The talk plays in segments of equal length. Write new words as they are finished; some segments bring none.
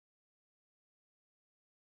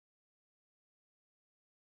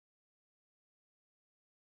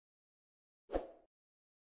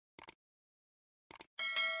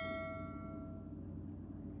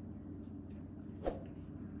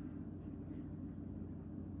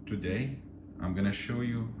Today I'm gonna show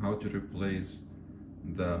you how to replace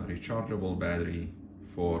the rechargeable battery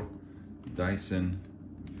for Dyson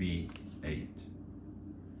V8.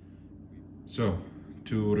 So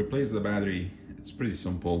to replace the battery, it's pretty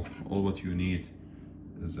simple. All what you need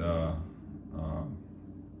is a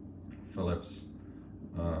Phillips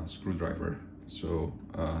screwdriver. So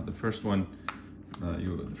the first one,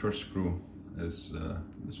 the first screw is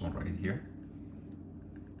this one right here.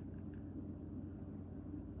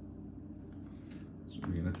 So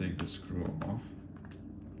we're gonna take the screw off.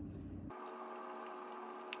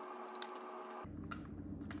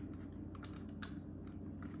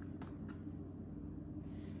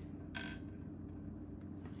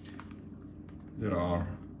 There are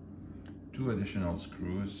two additional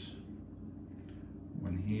screws,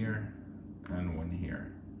 one here and one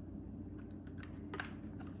here.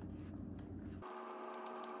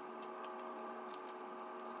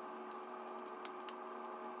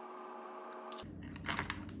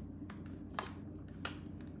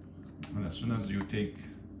 And as soon as you take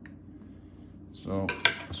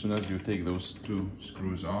those two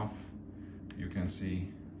screws off, you can see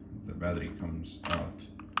the battery comes out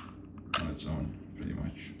on its own, pretty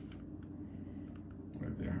much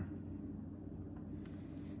right there.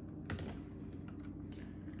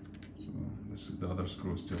 So the other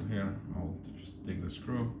screw is still here. I'll just take the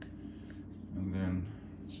screw, and then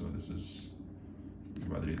so this is the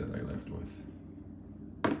battery that I left with.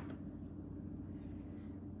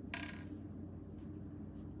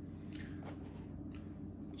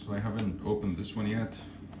 So I haven't opened this one yet.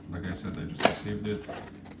 Like I said, I just received it.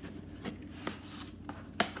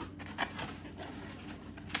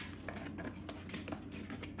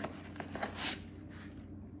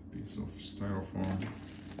 Piece of styrofoam.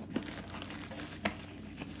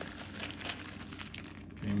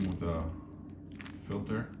 Came with a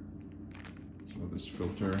filter. So this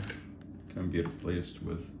filter can be replaced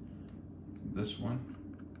with this one.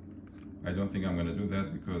 I don't think I'm going to do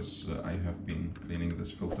that because I have been cleaning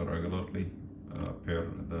this filter regularly per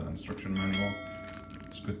the instruction manual.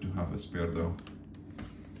 It's good to have a spare though.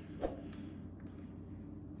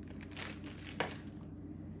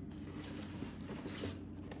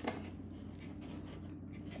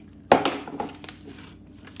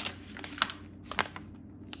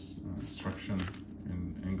 It's, instruction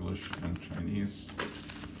in English and Chinese,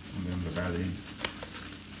 and then the battery.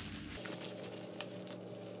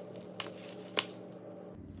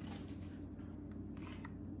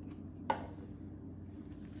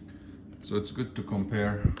 So it's good to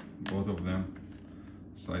compare both of them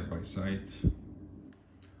side by side.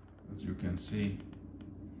 As you can see,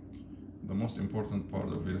 the most important part,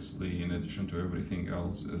 obviously, in addition to everything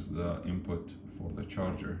else, is the input for the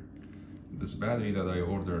charger. This battery that I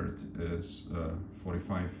ordered is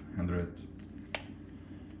 4500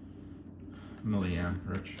 mAh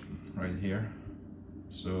right here.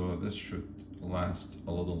 So this should last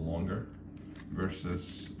a little longer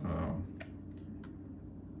versus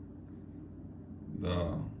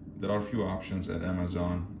there are a few options at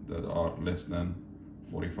Amazon that are less than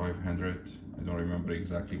 4500. I don't remember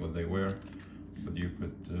exactly what they were, but you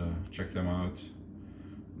could check them out.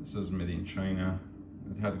 This is made in China.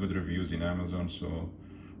 It had good reviews in Amazon, so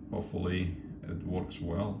hopefully it works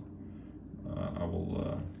well. I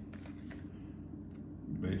will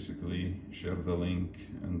basically share the link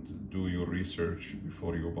and do your research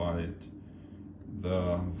before you buy it.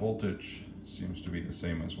 The voltage seems to be the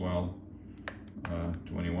same as well.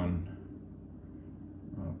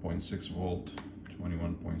 21.6 volt,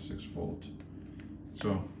 21.6 volt.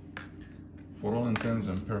 So for all intents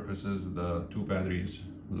and purposes, the two batteries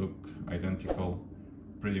look identical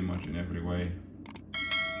pretty much in every way,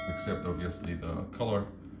 except obviously the color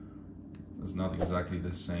is not exactly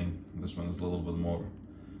the same. This one is a little bit more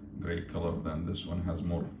gray color than this one, has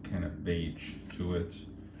more kind of beige to it.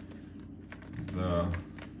 The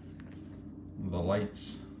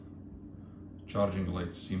lights, charging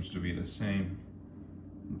lights, seems to be the same.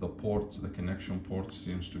 The ports, the connection ports,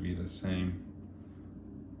 seems to be the same.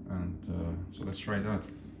 And so let's try that.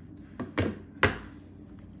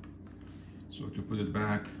 So to put it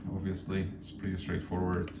back, obviously it's pretty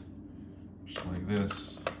straightforward, just like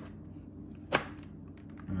this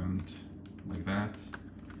and like that.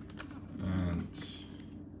 And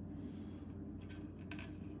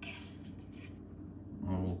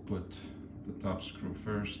I will put the top screw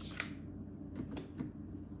first.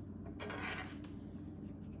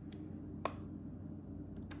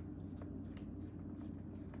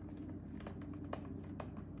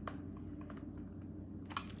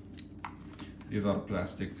 These are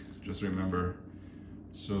plastic, just remember.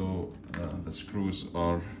 So the screws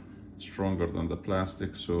are stronger than the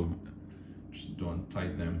plastic, so just don't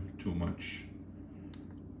tighten them too much.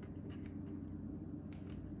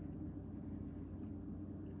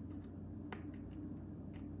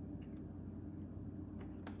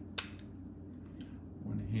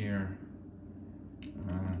 One here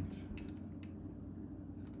and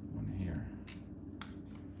one here.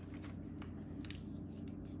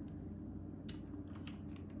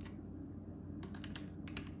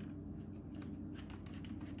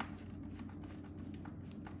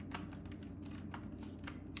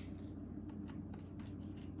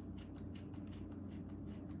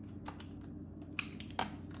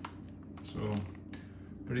 So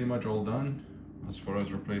pretty much all done as far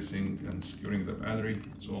as replacing and securing the battery.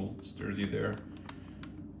 It's all sturdy there.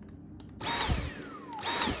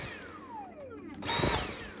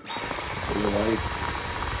 The lights.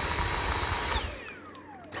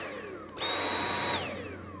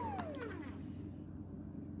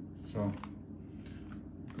 So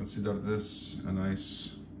consider this a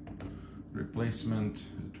nice replacement.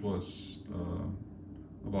 It was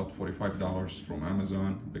about $45 from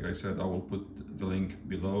Amazon. Like I said, I will put the link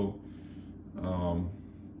below,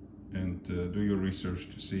 and do your research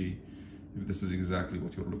to see if this is exactly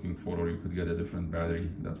what you're looking for, or you could get a different battery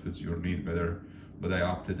that fits your need better. But I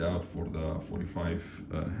opted out for the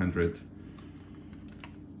 4500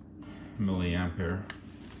 mAh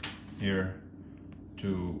here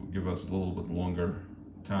to give us a little bit longer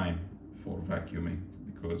time for vacuuming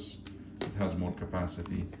because it has more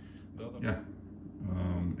capacity. Yeah.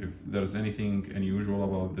 If there's anything unusual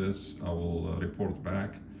about this, I will report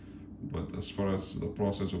back. But as far as the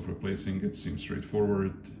process of replacing it seems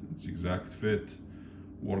straightforward. It's exact fit,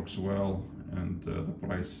 works well, and the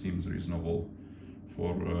price seems reasonable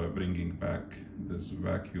for bringing back this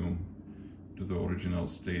vacuum to the original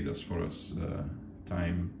state as far as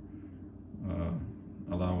time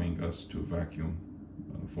allowing us to vacuum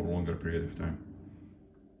for a longer period of time.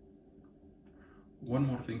 One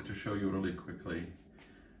more thing to show you really quickly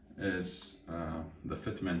is the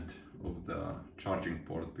fitment of the charging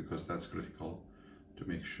port, because that's critical to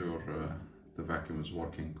make sure the vacuum is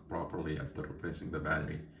working properly after replacing the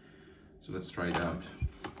battery. So let's try it out.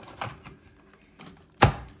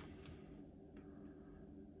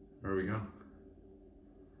 There we go.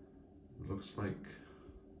 It looks like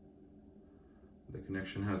the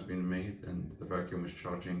connection has been made and the vacuum is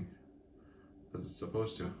charging as it's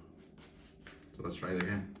supposed to. So let's try it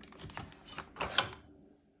again.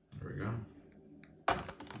 There we go.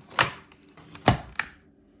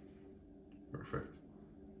 Perfect.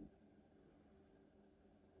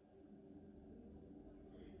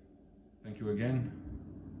 Thank you again.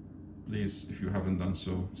 Please, if you haven't done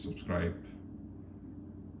so, subscribe.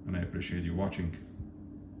 And I appreciate you watching.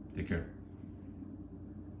 Take care.